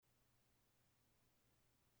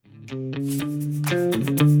Hi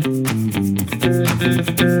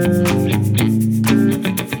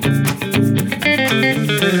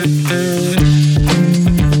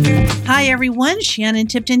everyone, Shannon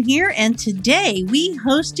Tipton here, and today we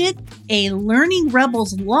hosted a Learning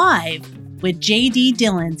Rebels Live with J.D.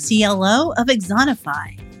 Dillon, CLO of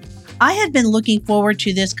Exonify. I had been looking forward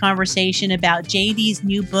to this conversation about J.D.'s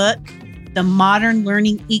new book, The Modern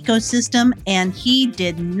Learning Ecosystem, and he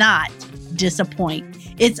did not disappoint.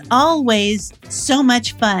 It's always so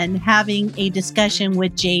much fun having a discussion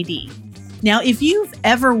with J.D. Now, if you've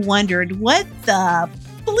ever wondered what the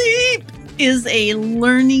bleep is a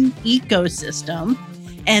learning ecosystem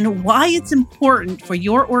and why it's important for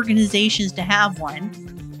your organizations to have one,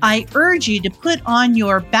 I urge you to put on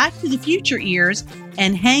your Back to the Future ears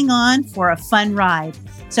and hang on for a fun ride.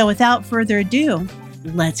 So without further ado,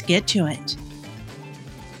 let's get to it.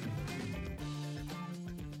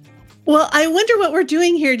 Well, I wonder what we're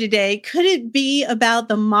doing here today. Could it be about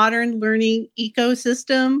the modern learning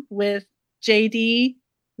ecosystem with JD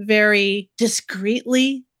very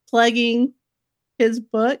discreetly plugging his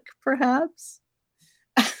book, perhaps?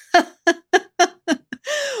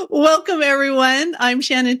 Welcome, everyone. I'm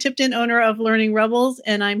Shannon Tipton, owner of Learning Rebels,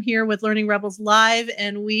 and I'm here with Learning Rebels Live,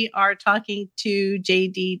 and we are talking to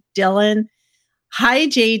J.D. Dillon. Hi,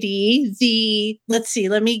 J.D.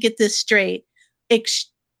 Let me get this straight.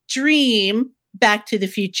 Extreme Back to the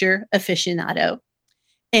Future aficionado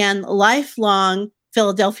and lifelong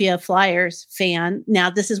Philadelphia Flyers fan. Now,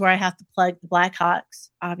 this is where I have to plug the Blackhawks,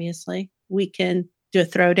 obviously. We can do a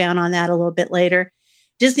throwdown on that a little bit later.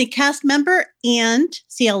 Disney cast member and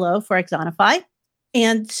CLO for Exonify.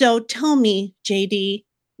 And so tell me, JD,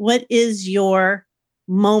 what is your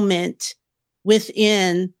moment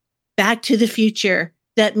within Back to the Future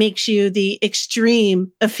that makes you the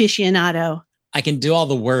extreme aficionado? I can do all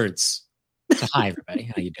the words. So, hi, everybody.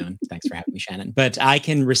 How you doing? Thanks for having me, Shannon. But I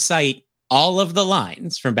can recite all of the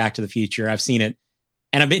lines from Back to the Future. I've seen it,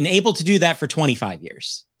 and I've been able to do that for 25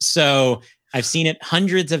 years. So I've seen it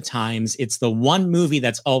hundreds of times. It's the one movie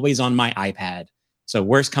that's always on my iPad. So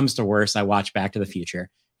worst comes to worst, I watch Back to the Future.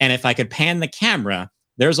 And if I could pan the camera,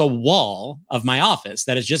 there's a wall of my office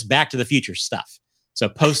that is just Back to the Future stuff. So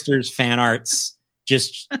posters, fan arts,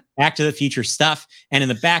 just Back to the Future stuff. And in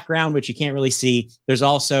the background, which you can't really see, there's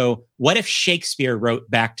also, what if Shakespeare wrote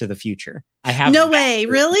Back to the Future? I have no way,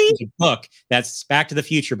 really? A book that's Back to the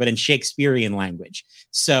Future, but in Shakespearean language.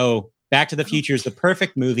 So Back to the Future is the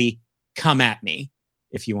perfect movie. Come at me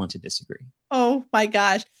if you want to disagree. Oh my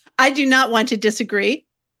gosh. I do not want to disagree.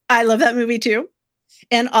 I love that movie too.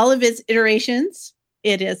 And all of its iterations,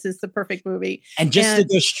 it's the perfect movie. And to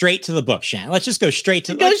go straight to the book, Shannon. Let's just go straight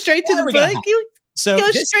to the book. Straight to the book.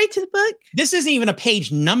 Straight to the book. This isn't even a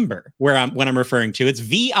page number when I'm referring to. It's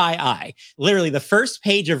VII. Literally the first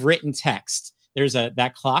page of written text. There's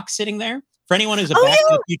that clock sitting there. For anyone who's a Back to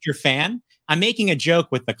the Future fan, I'm making a joke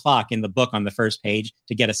with the clock in the book on the first page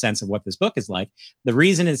to get a sense of what this book is like. The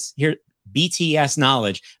reason is here, BTS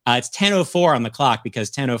knowledge. It's 10:04 on the clock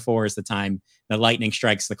because 10:04 is the time the lightning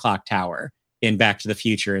strikes the clock tower in Back to the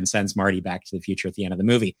Future and sends Marty back to the future at the end of the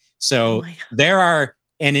movie. So there are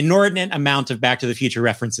an inordinate amount of Back to the Future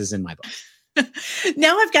references in my book.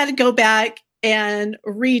 Now I've got to go back and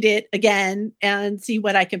read it again and see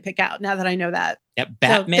what I can pick out now that I know that. Yep,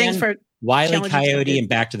 Batman. So thanks for Wile E. Coyote and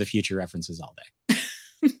Back to the Future references all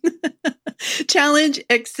day. Challenge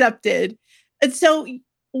accepted. And so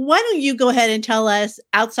why don't you go ahead and tell us,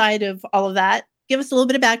 outside of all of that, give us a little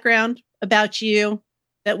bit of background about you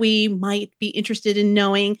that we might be interested in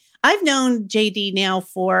knowing. I've known JD now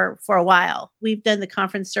for a while. We've done the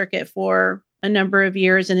conference circuit for a number of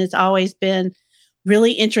years, and it's always been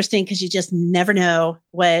really interesting because you just never know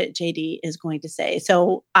what JD is going to say.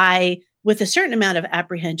 So I, with a certain amount of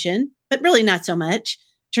apprehension, but really not so much,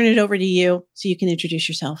 turn it over to you so you can introduce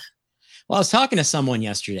yourself. Well, I was talking to someone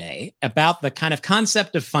yesterday about the kind of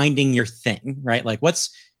concept of finding your thing, right? Like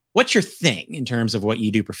what's your thing in terms of what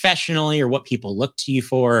you do professionally or what people look to you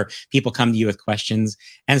for, people come to you with questions.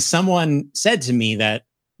 And someone said to me that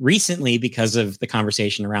recently, because of the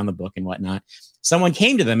conversation around the book and whatnot, someone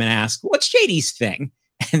came to them and asked, what's JD's thing?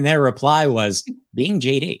 And their reply was being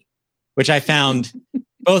JD, which I found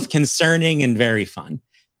both concerning and very fun.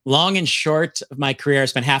 Long and short of my career, I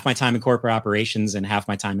spent half my time in corporate operations and half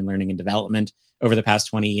my time in learning and development. Over the past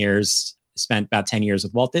 20 years, spent about 10 years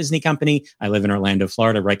with Walt Disney Company. I live in Orlando,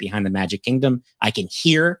 Florida, right behind the Magic Kingdom. I can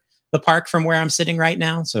hear the park from where I'm sitting right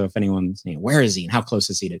now. So if anyone's, where is he and how close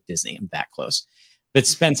is he to Disney? I'm that close. but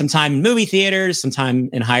spent some time in movie theaters, some time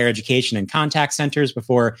in higher education and contact centers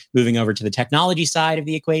before moving over to the technology side of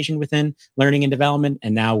the equation within learning and development.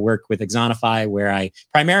 And now work with Exonify, where I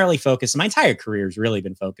primarily focus. My entire career has really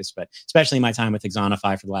been focused, but especially my time with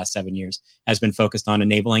Exonify for the last 7 years has been focused on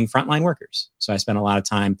enabling frontline workers. So I spent a lot of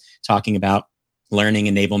time talking about learning,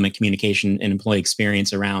 enablement, communication, and employee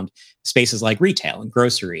experience around spaces like retail and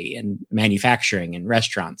grocery and manufacturing and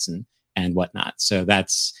restaurants and whatnot. So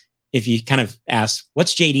that's, if you kind of ask,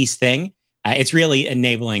 what's JD's thing? It's really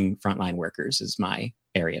enabling frontline workers is my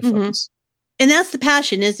area of focus. And that's the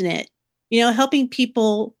passion, isn't it? Helping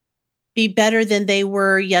people be better than they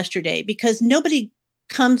were yesterday, because nobody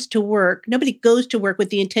goes to work with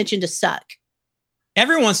the intention to suck.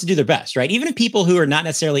 Everyone wants to do their best, right? Even if people who are not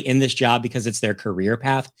necessarily in this job because it's their career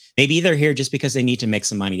path, maybe they're here just because they need to make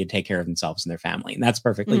some money to take care of themselves and their family. And that's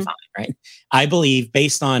perfectly fine, right? I believe,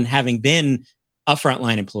 based on having been a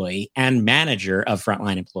frontline employee and manager of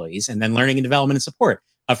frontline employees, and then learning and development and support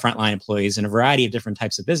of frontline employees in a variety of different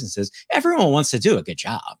types of businesses, everyone wants to do a good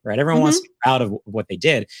job, right? Everyone wants to be proud of what they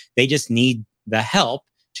did. They just need the help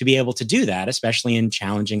to be able to do that, especially in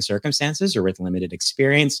challenging circumstances or with limited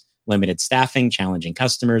experience, limited staffing, challenging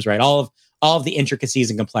customers, right? All of the intricacies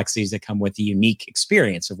and complexities that come with the unique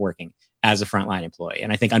experience of working as a frontline employee.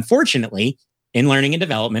 And I think, unfortunately, in learning and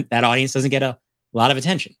development, that audience doesn't get a lot of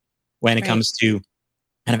attention when it comes to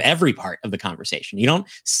kind of every part of the conversation. You don't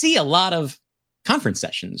see a lot of conference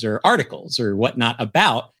sessions or articles or whatnot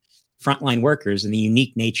about frontline workers and the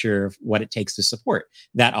unique nature of what it takes to support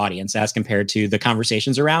that audience as compared to the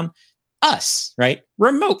conversations around us, right?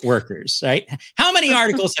 Remote workers, right? How many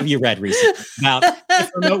articles have you read recently about if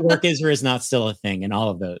remote work is or is not still a thing and all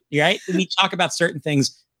of those, right? We talk about certain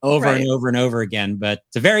things over and over and over again, but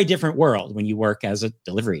it's a very different world when you work as a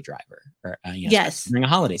delivery driver or during a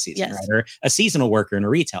holiday season, right? Or a seasonal worker in a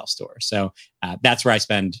retail store. So that's where I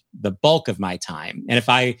spend the bulk of my time. And if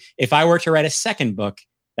I were to write a second book,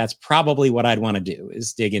 that's probably what I'd want to do,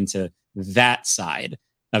 is dig into that side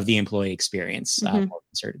of the employee experience more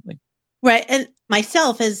concertedly. Right. And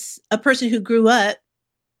myself, as a person who grew up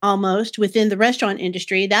almost within the restaurant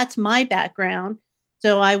industry, that's my background.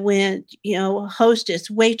 So I went, hostess,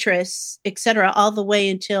 waitress, et cetera, all the way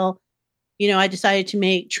until, I decided to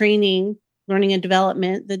make training, learning and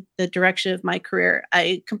development the direction of my career.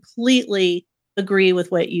 I completely agree with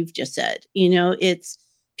what you've just said. It's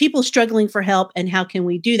people struggling for help, and how can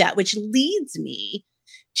we do that? Which leads me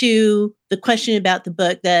to the question about the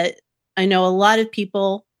book that I know a lot of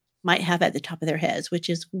people might have at the top of their heads, which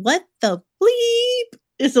is, what the bleep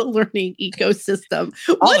is a learning ecosystem?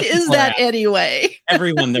 What is that anyway?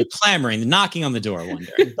 Everyone, they're clamoring, they're knocking on the door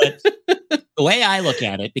wondering. But the way I look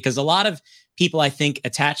at it, because a lot of people, I think,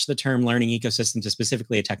 attach the term learning ecosystem to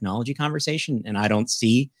specifically a technology conversation, and I don't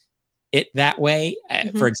see it that way.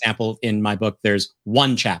 For example, in my book, there's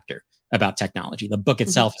one chapter about technology. The book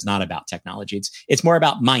itself is not about technology. It's more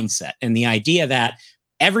about mindset and the idea that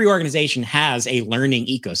every organization has a learning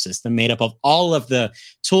ecosystem made up of all of the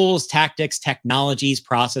tools, tactics, technologies,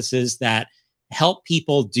 processes that help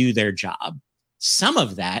people do their job. Some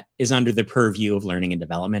of that is under the purview of learning and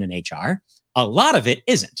development and HR. A lot of it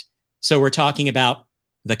isn't. So we're talking about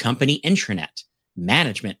the company intranet,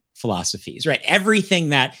 management philosophies, right? Everything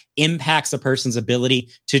that impacts a person's ability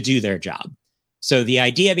to do their job. So the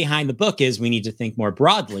idea behind the book is we need to think more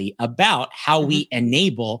broadly about how we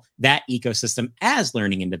enable that ecosystem as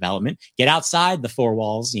learning and development, get outside the four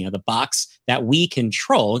walls, the box that we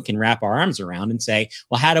control and can wrap our arms around and say,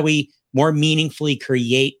 well, how do we more meaningfully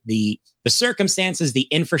create the circumstances, the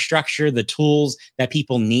infrastructure, the tools that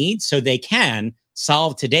people need so they can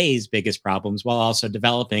solve today's biggest problems while also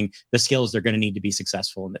developing the skills they're going to need to be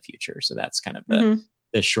successful in the future. So that's kind of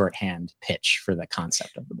the shorthand pitch for the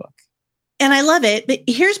concept of the book. And I love it. But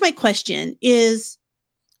here's my question is,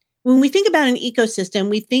 when we think about an ecosystem,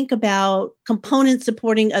 we think about components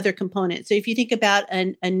supporting other components. So if you think about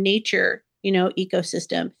a nature,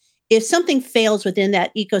 ecosystem, if something fails within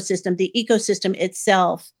that ecosystem, the ecosystem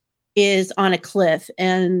itself is on a cliff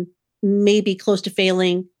and maybe close to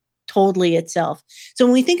failing totally itself. So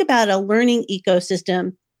when we think about a learning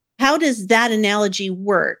ecosystem, how does that analogy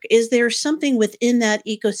work? Is there something within that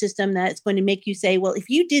ecosystem that's going to make you say, well, if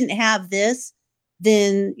you didn't have this,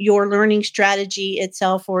 then your learning strategy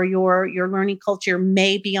itself or your learning culture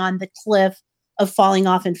may be on the cliff of falling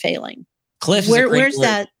off and failing? Cliff is where's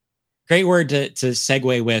that? Great word to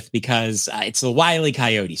segue with, because it's the Wile E.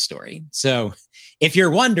 Coyote story. So if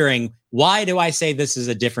you're wondering, why do I say this is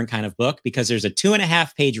a different kind of book? Because there's a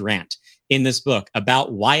 2.5-page rant in this book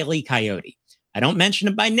about Wile E. Coyote. I don't mention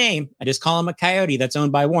him by name. I just call him a coyote that's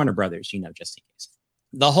owned by Warner Brothers, just in case.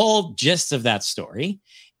 the whole gist of that story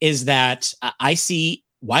is that I see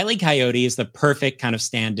Wile E. Coyote is the perfect kind of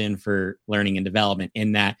stand-in for learning and development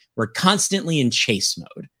in that we're constantly in chase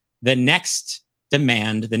mode. The next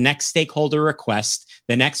demand, the next stakeholder request,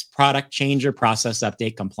 the next product change or process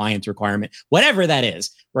update, compliance requirement, whatever that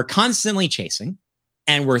is, we're constantly chasing.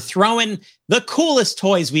 And we're throwing the coolest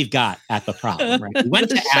toys we've got at the problem, right? We went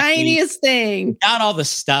the to shiniest thing. We got all the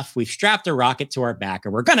stuff. We've strapped a rocket to our back,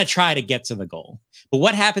 and we're going to try to get to the goal. But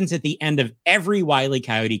what happens at the end of every Wile E.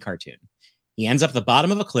 Coyote cartoon? He ends up at the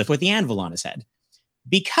bottom of a cliff with the anvil on his head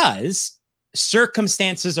because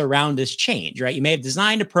circumstances around us change, right? You may have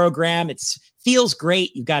designed a program. It feels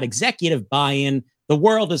great. You've got executive buy-in. The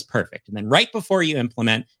world is perfect. And then right before you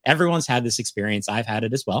implement, everyone's had this experience. I've had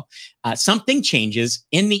it as well. Something changes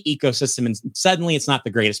in the ecosystem and suddenly it's not the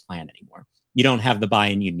greatest plan anymore. You don't have the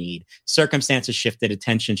buy-in you need. Circumstances shifted,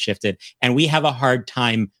 attention shifted, and we have a hard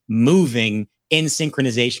time moving in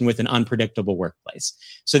synchronization with an unpredictable workplace.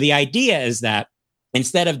 So the idea is that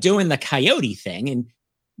instead of doing the coyote thing and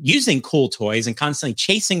using cool toys and constantly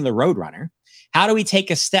chasing the roadrunner, how do we take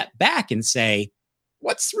a step back and say,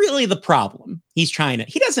 what's really the problem? He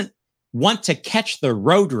doesn't want to catch the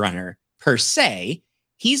roadrunner per se.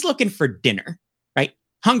 He's looking for dinner, right?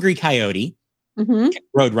 Hungry coyote,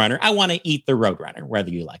 roadrunner. I want to eat the roadrunner, whether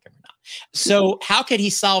you like him or not. So how could he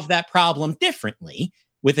solve that problem differently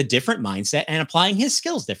with a different mindset and applying his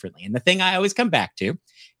skills differently? And the thing I always come back to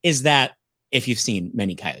is that if you've seen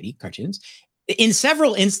many coyote cartoons, in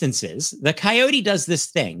several instances, the coyote does this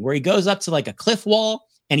thing where he goes up to like a cliff wall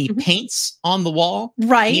and he paints on the wall.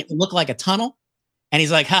 Right. To look like a tunnel. And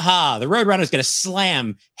he's like, haha, the roadrunner is going to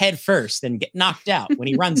slam head first and get knocked out when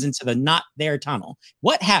he runs into the not there tunnel.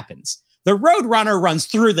 What happens? The roadrunner runs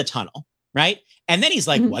through the tunnel, right? And then he's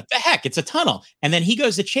like, what the heck? It's a tunnel. And then he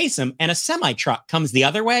goes to chase him and a semi truck comes the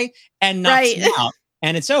other way and knocks him out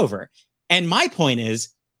and it's over. And my point is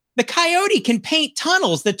the coyote can paint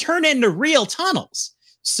tunnels that turn into real tunnels.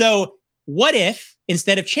 So what if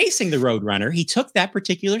instead of chasing the roadrunner, he took that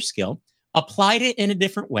particular skill, applied it in a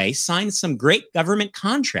different way, signed some great government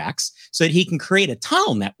contracts so that he can create a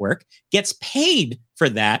tunnel network, gets paid for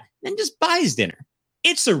that, and just buys dinner.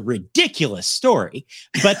 It's a ridiculous story,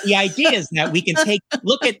 but the idea is that we can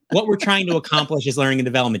look at what we're trying to accomplish as learning and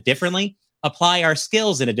development differently, apply our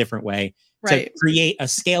skills in a different way to create a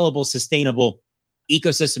scalable, sustainable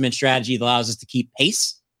ecosystem and strategy that allows us to keep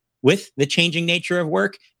pace with the changing nature of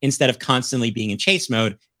work instead of constantly being in chase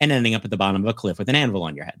mode and ending up at the bottom of a cliff with an anvil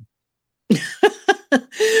on your head.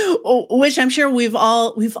 Which I'm sure we've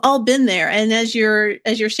all been there. And as you're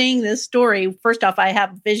saying this story, first off, I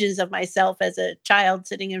have visions of myself as a child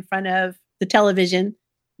sitting in front of the television,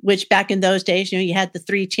 which back in those days, you had the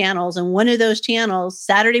 3 channels, and one of those channels,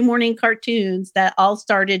 Saturday morning cartoons that all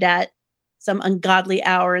started at some ungodly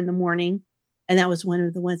hour in the morning. And that was one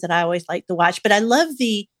of the ones that I always liked to watch. But I love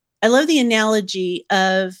the analogy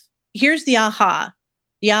of here's the aha.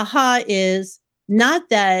 The aha is not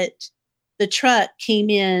that the truck came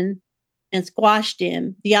in and squashed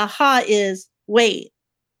him. The aha is, wait,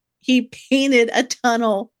 he painted a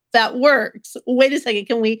tunnel that works. Wait a second.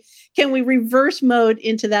 Can we reverse mode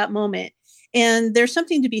into that moment? And there's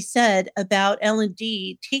something to be said about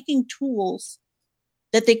L&D taking tools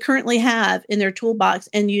that they currently have in their toolbox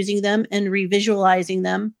and using them and revisualizing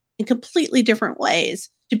them in completely different ways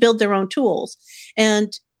to build their own tools.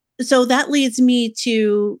 And so that leads me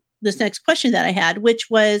to this next question that I had, which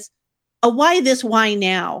was a why this, why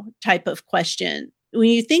now type of question. When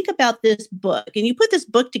you think about this book and you put this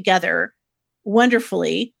book together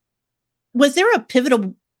wonderfully, was there a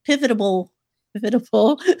pivotal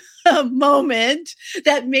moment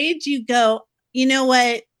that made you go, you know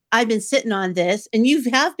what? I've been sitting on this, and you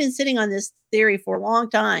have been sitting on this theory for a long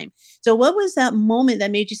time. So what was that moment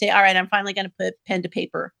that made you say, all right, I'm finally going to put pen to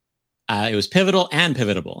paper? It was pivotal and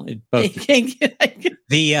pivotable.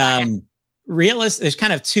 There's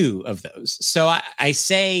kind of 2 of those. So I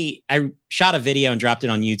shot a video and dropped it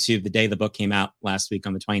on YouTube the day the book came out last week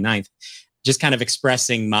on the 29th, just kind of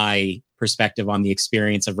expressing my perspective on the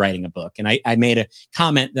experience of writing a book. And I made a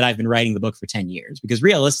comment that I've been writing the book for 10 years because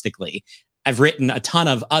realistically, I've written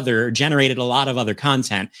generated a lot of other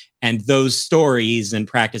content, and those stories and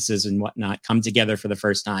practices and whatnot come together for the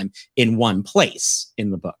first time in one place in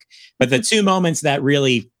the book. But the 2 moments that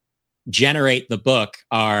really generate the book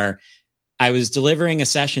are I was delivering a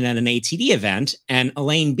session at an ATD event, and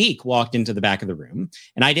Elaine Beek walked into the back of the room,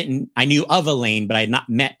 and I knew of Elaine, but I had not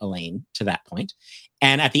met Elaine to that point.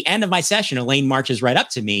 And at the end of my session, Elaine marches right up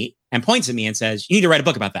to me and points at me and says, "You need to write a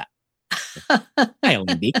book about that." Hi,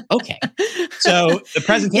 Elaine Beek. Okay. So the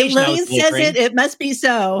presentation Elaine says it must be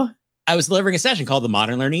so. I was delivering a session called the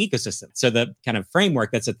Modern Learning Ecosystem. So the kind of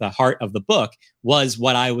framework that's at the heart of the book was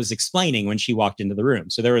what I was explaining when she walked into the room.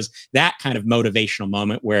 So there was that kind of motivational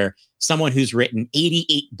moment where someone who's written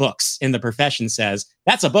 88 books in the profession says,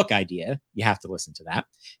 that's a book idea. You have to listen to that.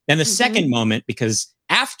 Then the second moment, because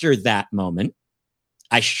after that moment,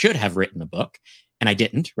 I should have written a book. And I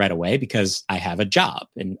didn't right away because I have a job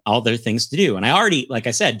and other things to do. And I already, like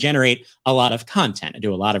I said, generate a lot of content. I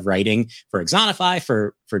do a lot of writing for Exonify,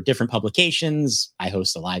 for different publications. I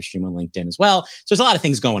host a live stream on LinkedIn as well. So there's a lot of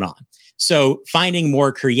things going on. So finding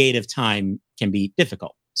more creative time can be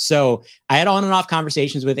difficult. So I had on and off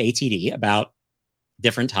conversations with ATD about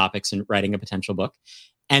different topics and writing a potential book.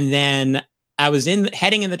 And then I was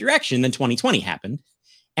heading in the direction, then 2020 happened.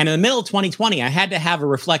 And in the middle of 2020, I had to have a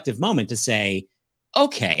reflective moment to say,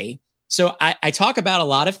 okay, so I talk about a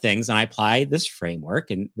lot of things and I apply this framework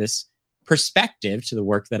and this perspective to the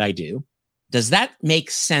work that I do. Does that make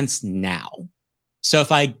sense now? So if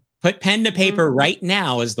I put pen to paper right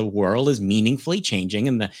now as the world is meaningfully changing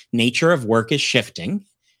and the nature of work is shifting,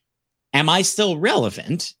 am I still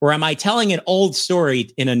relevant, or am I telling an old story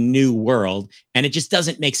in a new world and it just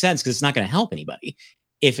doesn't make sense because it's not going to help anybody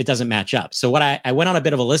if it doesn't match up? So what I went on a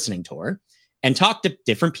bit of a listening tour and talked to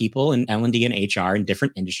different people in L&D and HR in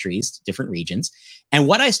different industries, different regions. And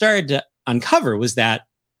what I started to uncover was that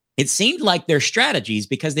it seemed like their strategies,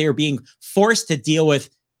 because they were being forced to deal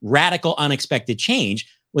with radical, unexpected change,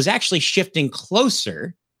 was actually shifting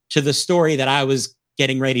closer to the story that I was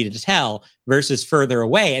getting ready to tell versus further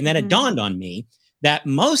away. And then it dawned on me that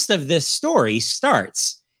most of this story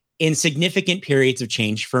starts in significant periods of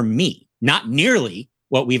change for me, not nearly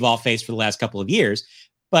what we've all faced for the last couple of years.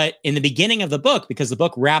 But in the beginning of the book, because the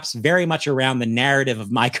book wraps very much around the narrative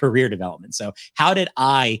of my career development. So how did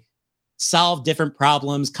I solve different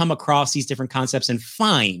problems, come across these different concepts, and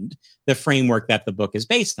find the framework that the book is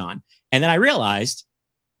based on? And then I realized,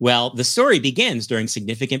 well, the story begins during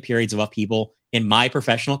significant periods of upheaval in my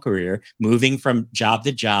professional career, moving from job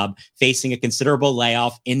to job, facing a considerable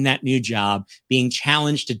layoff in that new job, being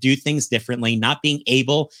challenged to do things differently, not being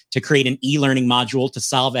able to create an e-learning module to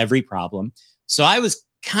solve every problem. So I was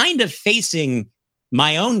kind of facing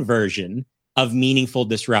my own version of meaningful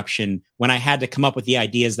disruption when I had to come up with the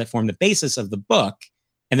ideas that form the basis of the book.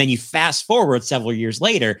 And then you fast forward several years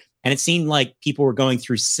later, and it seemed like people were going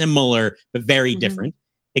through similar but very different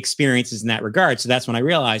experiences in that regard. So that's when I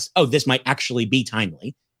realized, oh, this might actually be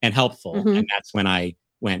timely and helpful. And that's when I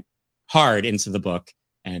went hard into the book.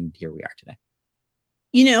 And here we are today.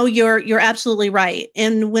 You know, you're absolutely right.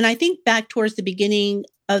 And when I think back towards the beginning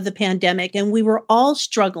of the pandemic, and we were all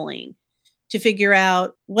struggling to figure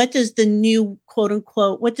out, what does the new, quote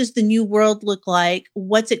unquote, what does the new world look like?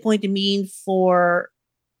 What's it going to mean for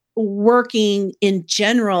working in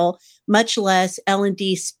general, much less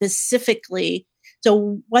L&D specifically?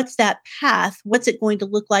 So what's that path? What's it going to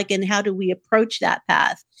look like? And how do we approach that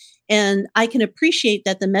path? And I can appreciate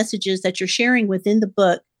that the messages that you're sharing within the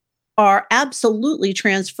book are absolutely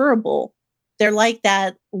transferable. They're like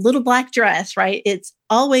that little black dress, right? It's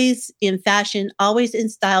always in fashion, always in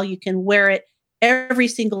style. You can wear it every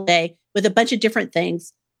single day with a bunch of different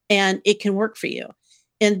things, and it can work for you.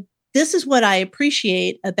 And this is what I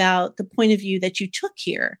appreciate about the point of view that you took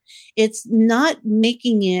here. It's not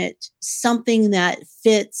making it something that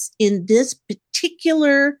fits in this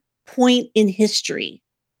particular point in history.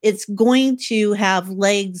 It's going to have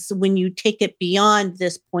legs when you take it beyond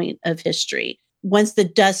this point of history, once the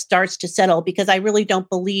dust starts to settle, because I really don't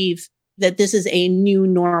believe that this is a new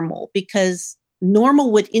normal, because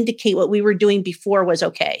normal would indicate what we were doing before was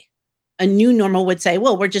okay. A new normal would say,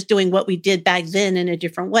 well, we're just doing what we did back then in a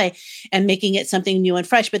different way and making it something new and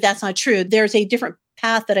fresh. But that's not true. There's a different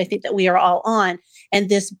path that I think that we are all on. And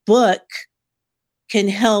this book can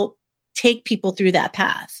help take people through that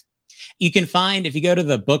path. You can find, if you go to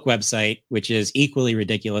the book website, which is equally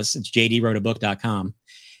ridiculous, it's jdwroteabook.com.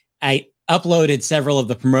 I uploaded several of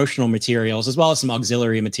the promotional materials as well as some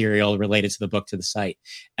auxiliary material related to the book to the site.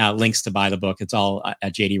 Links to buy the book. It's all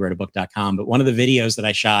at jdwroteabook.com. But one of the videos that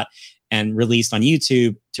I shot and released on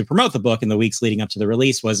YouTube to promote the book in the weeks leading up to the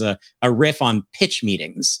release was a riff on pitch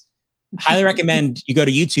meetings. Highly recommend you go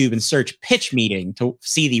to YouTube and search pitch meeting to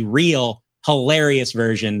see the real hilarious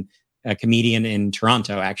version. A comedian in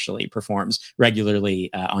Toronto actually performs regularly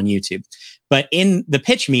on YouTube. But in the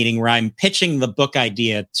pitch meeting where I'm pitching the book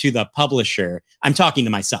idea to the publisher, I'm talking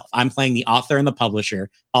to myself. I'm playing the author and the publisher,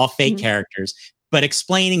 all fake characters, but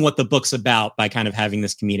explaining what the book's about by kind of having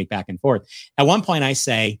this comedic back and forth. At one point I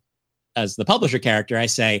say, as the publisher character, I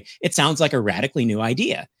say, it sounds like a radically new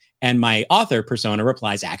idea. And my author persona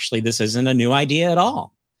replies, actually, this isn't a new idea at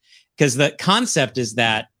all. Because the concept is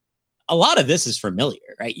that a lot of this is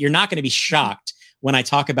familiar, right? You're not going to be shocked when I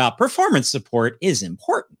talk about performance support is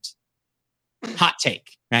important. Hot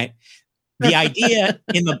take, right? The idea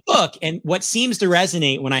in the book, and what seems to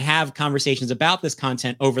resonate when I have conversations about this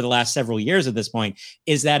content over the last several years at this point,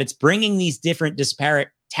 is that it's bringing these different disparate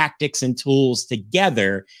tactics and tools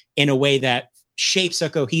together in a way that shapes a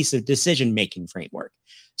cohesive decision-making framework.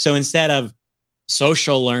 So instead of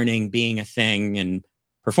social learning being a thing and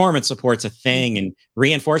performance support's a thing and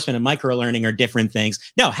reinforcement and micro-learning are different things,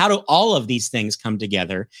 no, how do all of these things come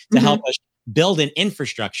together to help us build an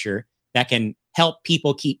infrastructure that can help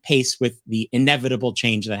people keep pace with the inevitable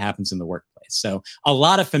change that happens in the workplace? So a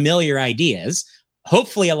lot of familiar ideas.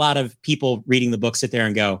 Hopefully a lot of people reading the book sit there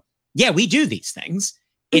and go, yeah, we do these things.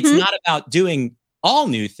 It's not about doing all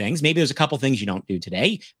new things. Maybe there's a couple things you don't do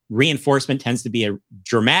today. Reinforcement tends to be a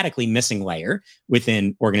dramatically missing layer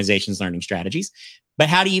within organizations' learning strategies. But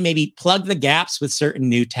how do you maybe plug the gaps with certain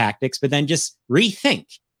new tactics, but then just rethink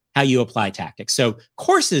how you apply tactics? So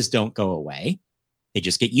courses don't go away. They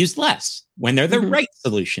just get used less when they're the right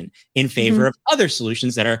solution in favor of other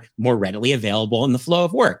solutions that are more readily available in the flow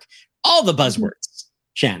of work. All the buzzwords,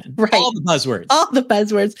 Shannon. Right. All the buzzwords. All the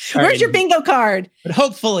buzzwords. Where's your bingo card? But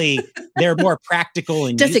hopefully they're more practical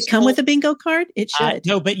and Does useful. it come with a bingo card? It should.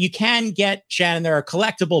 No, but you can get, Shannon, there are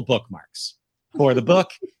collectible bookmarks for the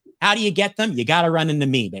book. How do you get them? You got to run into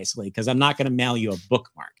me, basically, because I'm not going to mail you a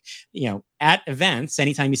bookmark. At events,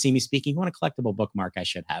 anytime you see me speaking, you want a collectible bookmark, I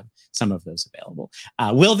should have some of those available.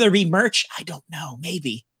 Will there be merch? I don't know.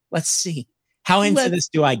 Maybe. Let's see. How into this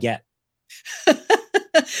do I get?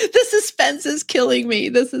 The suspense is killing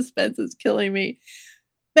me.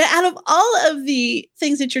 But out of all of the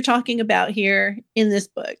things that you're talking about here in this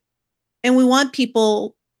book, and we want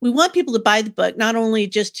people to buy the book, not only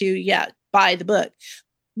just to, buy the book,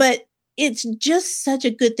 but it's just such a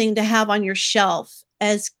good thing to have on your shelf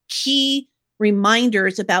as key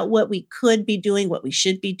reminders about what we could be doing, what we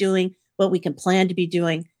should be doing, what we can plan to be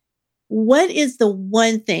doing. What is the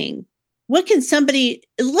one thing? What can somebody,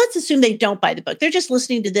 let's assume they don't buy the book. They're just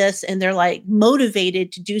listening to this and they're like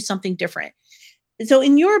motivated to do something different. And so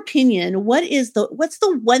in your opinion, what's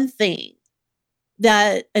the one thing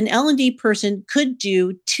that an L&D person could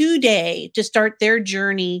do today to start their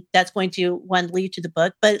journey that's going to, one, lead to the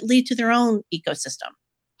book, but lead to their own ecosystem?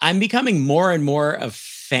 I'm becoming more and more a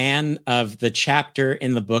fan of the chapter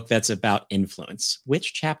in the book that's about influence.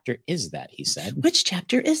 Which chapter is that, he said? Which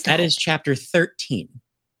chapter is that? That is chapter 13.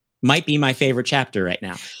 Might be my favorite chapter right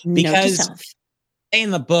now. Because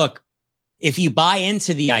in the book, if you buy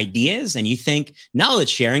into the ideas and you think knowledge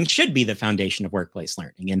sharing should be the foundation of workplace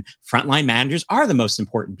learning and frontline managers are the most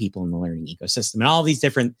important people in the learning ecosystem and all these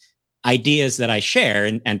different ideas that I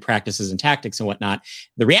share and practices and tactics and whatnot,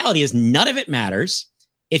 the reality is none of it matters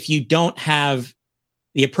if you don't have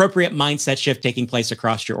the appropriate mindset shift taking place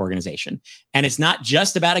across your organization. And it's not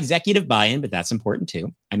just about executive buy-in, but that's important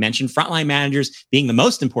too. I mentioned frontline managers being the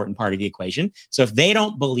most important part of the equation. So if they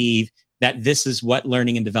don't believe that this is what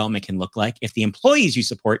learning and development can look like, if the employees you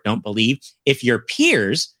support don't believe, if your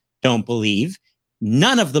peers don't believe,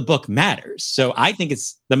 none of the book matters. So I think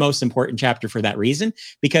it's the most important chapter for that reason,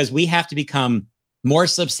 because we have to become more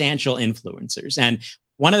substantial influencers. And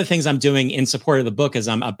one of the things I'm doing in support of the book is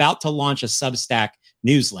I'm about to launch a Substack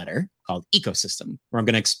newsletter called Ecosystem, where I'm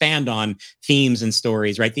going to expand on themes and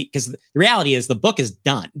stories, right? Because the reality is the book is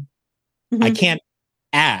done. I can't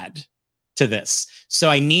add to this. So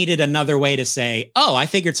I needed another way to say, oh, I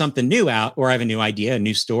figured something new out, or I have a new idea, a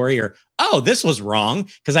new story, or, oh, this was wrong,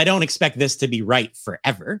 because I don't expect this to be right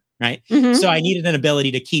forever, right? So I needed an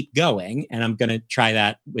ability to keep going, and I'm going to try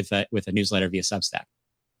that with a newsletter via Substack.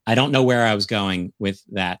 I don't know where I was going with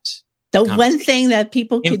that. The one thing that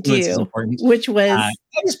people could do, which was... I'm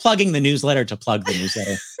just plugging the newsletter to plug the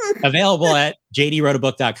newsletter. Available at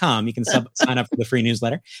jdwroteabook.com. You can sign up for the free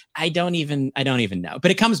newsletter. I don't even know.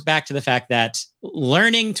 But it comes back to the fact that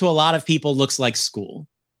learning to a lot of people looks like school,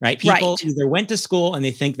 right? People either went to school and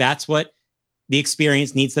they think that's what the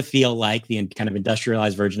experience needs to feel like, the kind of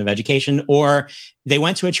industrialized version of education, or they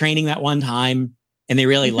went to a training that one time and they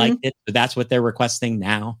really liked it, but that's what they're requesting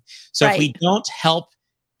now. So if we don't help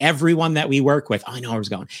everyone that we work with, I know where I was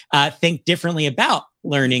going, think differently about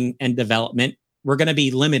learning and development, we're going to be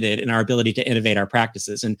limited in our ability to innovate our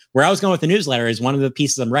practices. And where I was going with the newsletter is one of the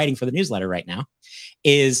pieces I'm writing for the newsletter right now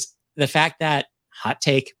is the fact that, hot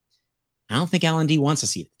take, I don't think L&D wants a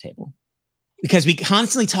seat at the table, because we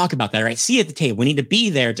constantly talk about that, right? Seat at the table. We need to be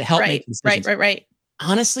there to help make decisions. Right.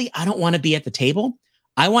 Honestly, I don't want to be at the table.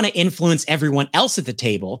 I want to influence everyone else at the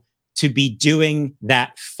table to be doing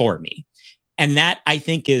that for me. And that, I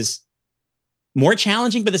think, is more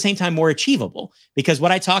challenging, but at the same time, more achievable. Because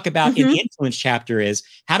what I talk about in the influence chapter is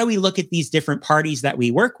how do we look at these different parties that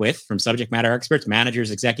we work with, from subject matter experts,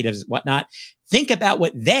 managers, executives, whatnot, think about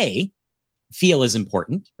what they feel is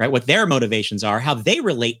important, right? What their motivations are, how they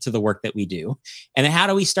relate to the work that we do. And then how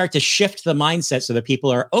do we start to shift the mindset so that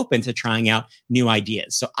people are open to trying out new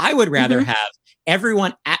ideas? So I would rather have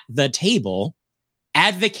everyone at the table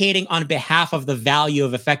advocating on behalf of the value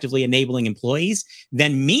of effectively enabling employees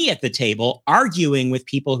than me at the table arguing with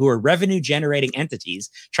people who are revenue generating entities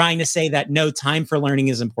trying to say that no, time for learning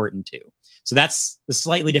is important too. So that's the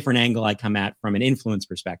slightly different angle I come at from an influence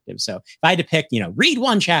perspective. So if I had to pick, read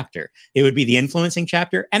one chapter, it would be the influencing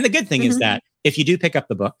chapter. And the good thing is that if you do pick up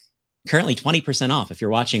the book, currently 20% off. If you're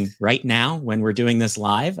watching right now when we're doing this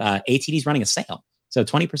live, ATD is running a sale. So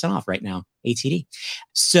 20% off right now, ATD.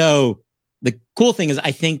 So the cool thing is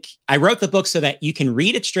I think I wrote the book so that you can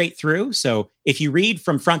read it straight through. So if you read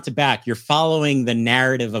from front to back, you're following the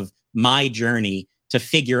narrative of my journey to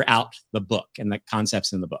figure out the book and the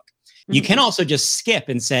concepts in the book. You can also just skip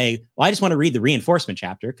and say, well, I just want to read the reinforcement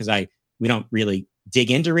chapter because we don't really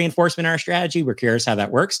dig into reinforcement in our strategy. We're curious how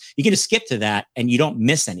that works. You can just skip to that and you don't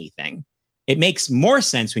miss anything. It makes more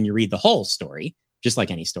sense when you read the whole story, just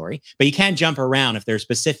like any story, but you can jump around if there's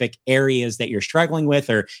specific areas that you're struggling with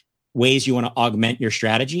or ways you want to augment your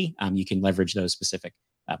strategy. You can leverage those specific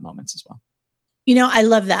moments as well. I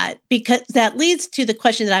love that because that leads to the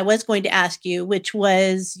question that I was going to ask you, which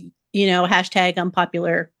was, hashtag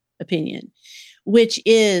unpopular opinion, which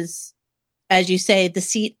is, as you say, the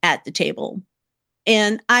seat at the table.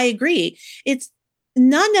 And I agree. It's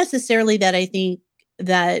not necessarily that I think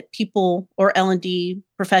that people or L&D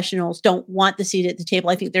professionals don't want the seat at the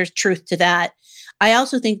table. I think there's truth to that. I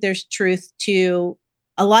also think there's truth to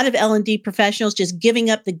a lot of L&D professionals just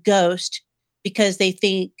giving up the ghost because they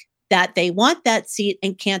think that they want that seat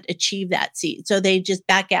and can't achieve that seat. So they just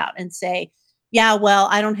back out and say, yeah, well,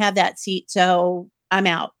 I don't have that seat, so I'm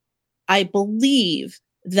out. I believe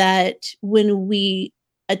that when we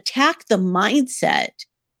attack the mindset,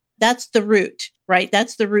 that's the root, right?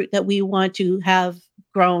 That's the root that we want to have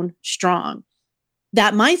grown strong.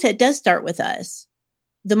 That mindset does start with us.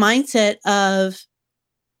 The mindset of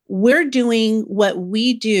we're doing what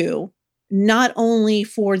we do, not only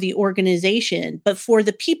for the organization, but for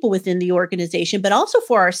the people within the organization, but also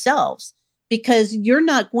for ourselves. Because you're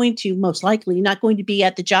not going to, most likely, not going to be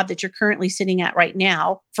at the job that you're currently sitting at right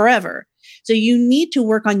now forever. So you need to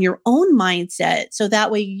work on your own mindset so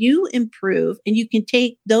that way you improve and you can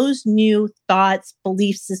take those new thoughts,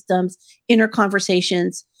 belief systems, inner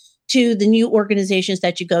conversations to the new organizations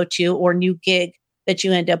that you go to or new gig that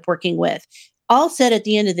you end up working with. All said at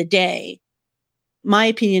the end of the day, my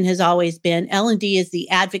opinion has always been L&D is the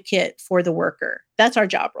advocate for the worker. That's our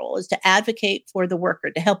job role, is to advocate for the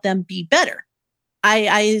worker, to help them be better.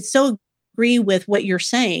 I so agree with what you're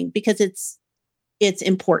saying because it's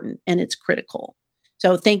important and it's critical.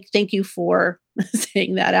 So thank you for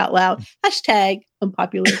saying that out loud. Hashtag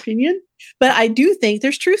unpopular opinion. But I do think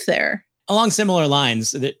there's truth there. Along similar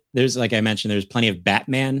lines, there's, like I mentioned, there's plenty of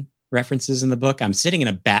Batman references in the book. I'm sitting in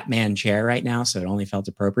a Batman chair right now, so it only felt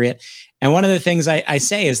appropriate. And one of the things I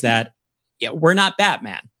say is that we're not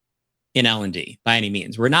Batman in L&D by any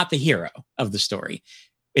means. We're not the hero of the story.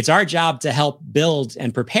 It's our job to help build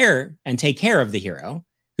and prepare and take care of the hero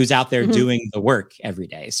who's out there doing the work every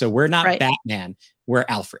day. So we're not Batman. We're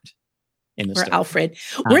Alfred in the story. We're Alfred.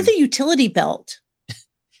 We're the utility belt.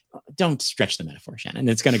 Don't stretch the metaphor, Shannon.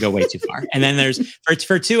 It's going to go way too far. And then there's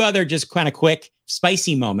for two other just kind of quick,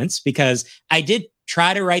 spicy moments, because I did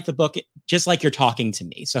try to write the book just like you're talking to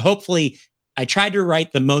me. So hopefully I tried to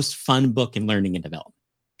write the most fun book in learning and development.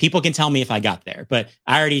 People can tell me if I got there, but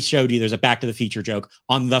I already showed you there's a Back to the Future joke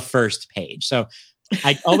on the first page. So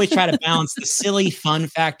I always try to balance the silly fun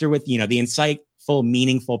factor with, the insightful,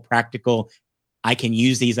 meaningful, practical, I can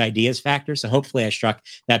use these ideas factor. So hopefully I struck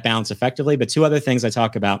that balance effectively. But two other things I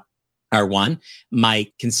talk about are, one, my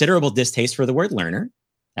considerable distaste for the word learner.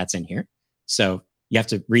 That's in here. So you have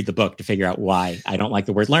to read the book to figure out why I don't like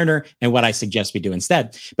the word learner and what I suggest we do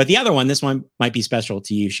instead. But the other one, this one might be special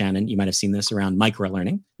to you, Shannon. You might have seen this around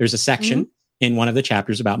microlearning. There's a section in one of the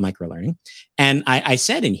chapters about microlearning. And I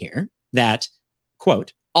said in here that,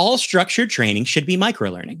 quote, all structured training should be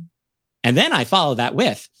microlearning. And then I follow that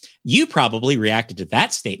with, you probably reacted to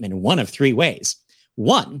that statement in one of three ways.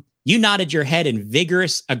 One, you nodded your head in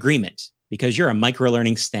vigorous agreement because you're a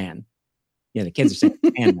microlearning stan. Yeah, the kids are saying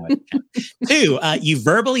stan now. Two, you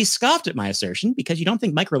verbally scoffed at my assertion because you don't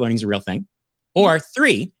think microlearning is a real thing. Or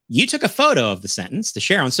three, you took a photo of the sentence to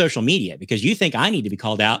share on social media because you think I need to be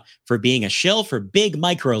called out for being a shill for big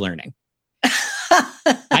microlearning.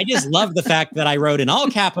 I just love the fact that I wrote in all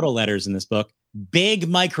capital letters in this book, big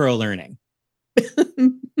micro learning.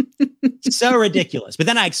 So ridiculous. But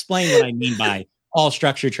then I explain what I mean by all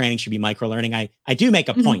structured training should be micro learning. I do make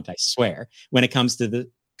a point, I swear, when it comes to the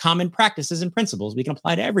common practices and principles we can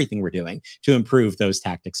apply to everything we're doing to improve those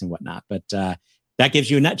tactics and whatnot. But that gives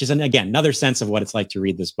you again, another sense of what it's like to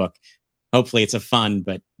read this book. Hopefully it's a fun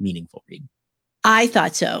but meaningful read. I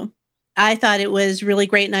thought so. I thought it was really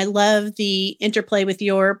great. And I love the interplay with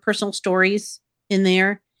your personal stories in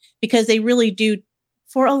there, because they really do,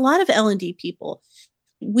 for a lot of L&D people,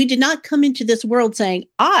 we did not come into this world saying,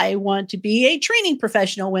 I want to be a training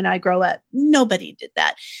professional when I grow up. Nobody did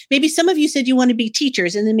that. Maybe some of you said you want to be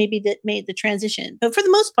teachers, and then maybe that made the transition. But for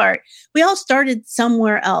the most part, we all started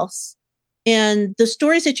somewhere else. And the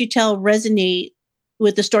stories that you tell resonate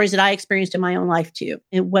with the stories that I experienced in my own life too,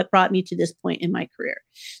 and what brought me to this point in my career.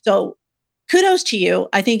 So kudos to you.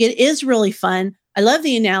 I think it is really fun. I love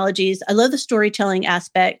the analogies. I love the storytelling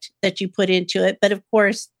aspect that you put into it. But of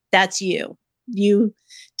course, that's you. You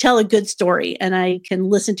tell a good story, and I can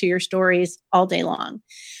listen to your stories all day long.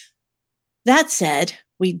 That said,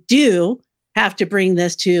 we do have to bring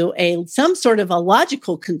this to some sort of a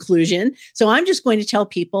logical conclusion. So I'm just going to tell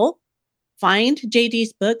people, find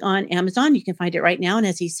JD's book on Amazon. You can find it right now. And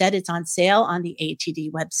as he said, it's on sale on the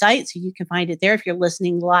ATD website. So you can find it there. If you're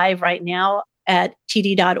listening live right now at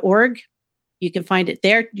td.org, you can find it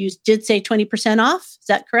there. You did say 20% off. Is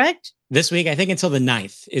that correct? This week, I think until the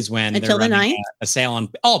 9th is when they're running a sale on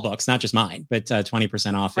all books, not just mine, but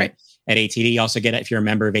 20% off at ATD. You also get it, if you're a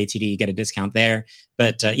member of ATD, you get a discount there.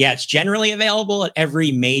 But it's generally available at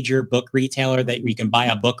every major book retailer that you can buy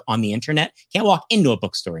a book on the internet. Can't walk into a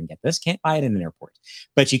bookstore and get this. Can't buy it in an airport.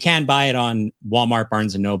 But you can buy it on Walmart,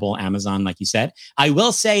 Barnes & Noble, Amazon, like you said. I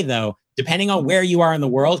will say, though, depending on where you are in the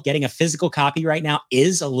world, getting a physical copy right now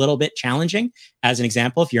is a little bit challenging. As an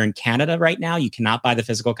example, if you're in Canada right now, you cannot buy the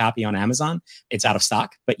physical copy on Amazon. It's out of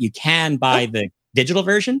stock, but you can buy the digital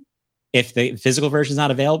version if the physical version is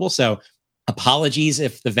not available. So apologies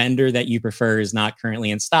if the vendor that you prefer is not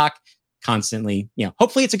currently in stock. Constantly,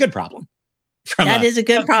 hopefully it's a good problem. That is a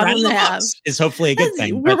good problem to have. Is hopefully a good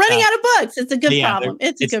thing. We're running out of books. It's a good problem.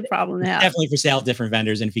 It's a good problem to have. Definitely for sale at different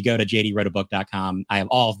vendors. And if you go to jdwroteabook.com, I have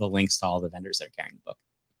all of the links to all the vendors that are carrying the book.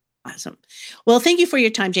 Awesome. Well, thank you for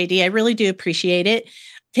your time, JD. I really do appreciate it.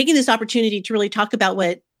 Taking this opportunity to really talk about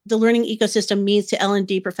what the learning ecosystem means to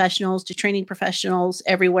L&D professionals, to training professionals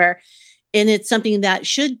everywhere. And it's something that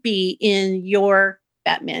should be in your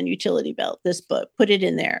Batman utility belt, this book. Put it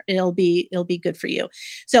in there. It'll be good for you.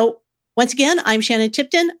 So once again, I'm Shannon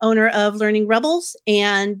Tipton, owner of Learning Rebels,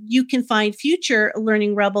 and you can find future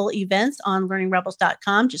Learning Rebel events on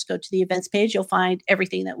learningrebels.com. Just go to the events page. You'll find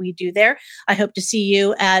everything that we do there. I hope to see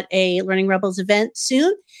you at a Learning Rebels event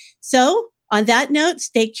soon. So on that note,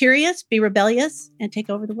 stay curious, be rebellious, and take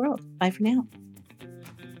over the world. Bye for now.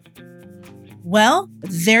 Well,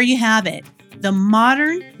 there you have it. The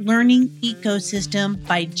Modern Learning Ecosystem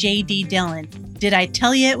by J.D. Dillon. Did I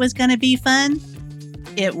tell you it was going to be fun?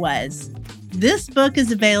 It was. This book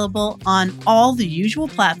is available on all the usual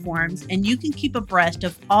platforms, and you can keep abreast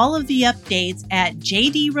of all of the updates at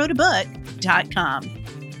jdwroteabook.com.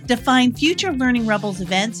 To find future Learning Rebels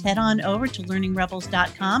events, head on over to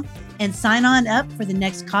learningrebels.com and sign on up for the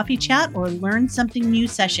next coffee chat or learn something new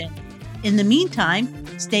session. In the meantime,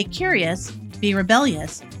 stay curious, be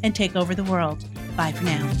rebellious, and take over the world. Bye for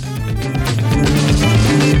now.